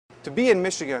To be in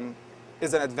Michigan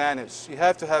is an advantage. You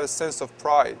have to have a sense of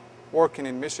pride working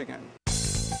in Michigan.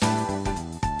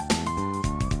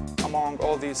 Among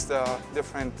all these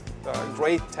different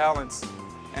great talents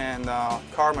and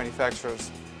car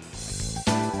manufacturers.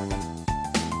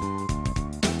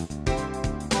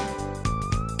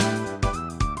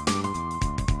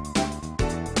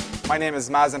 My name is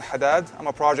Mazen Haddad. I'm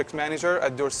a project manager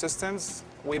at Dürr Systems.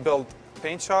 We build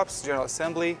paint shops, general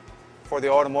assembly for the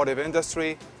automotive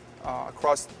industry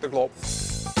across the globe.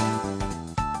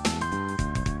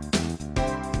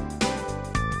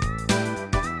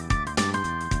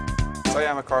 So I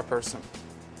am a car person.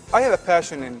 I have a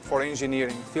passion for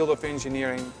engineering, field of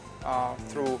engineering,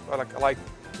 through like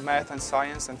math and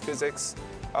science and physics,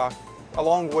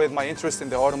 along with my interest in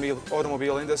the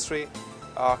automobile industry,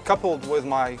 coupled with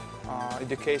my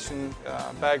education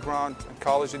background and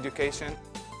college education.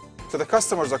 So the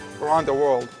customers around the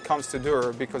world comes to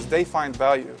Dürr because they find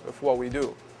value of what we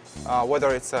do,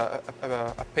 whether it's a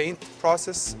paint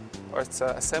process, or it's an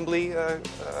assembly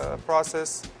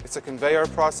process, it's a conveyor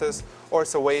process, or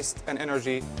it's a waste and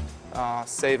energy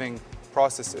saving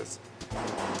processes.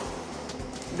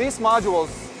 These modules,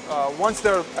 once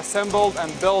they're assembled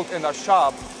and built in a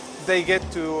shop, they get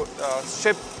to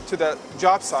ship to the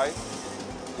job site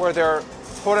where they're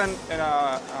put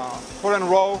in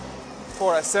row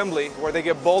for assembly, where they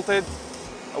get bolted,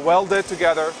 welded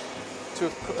together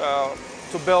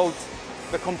to build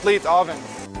the complete oven.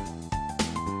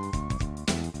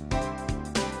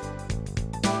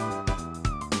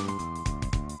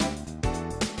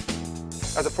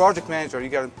 As a project manager, you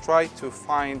got to try to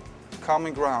find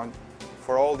common ground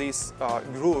for all these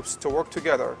groups to work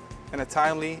together in a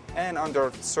timely and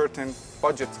under certain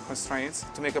budget constraints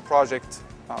to make a project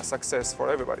a success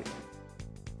for everybody.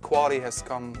 Quality has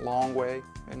come a long way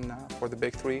for the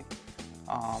big three.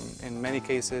 In many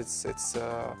cases,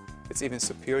 it's even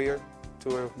superior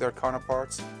to their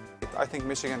counterparts. I think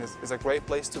Michigan is a great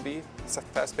place to be. It's a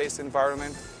fast-paced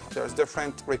environment. There's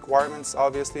different requirements,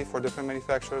 obviously, for different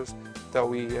manufacturers that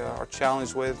we are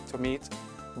challenged with to meet.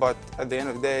 But at the end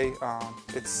of the day,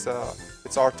 it's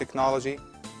our technology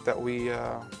that we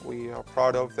are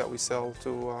proud of, that we sell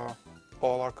to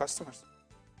all our customers.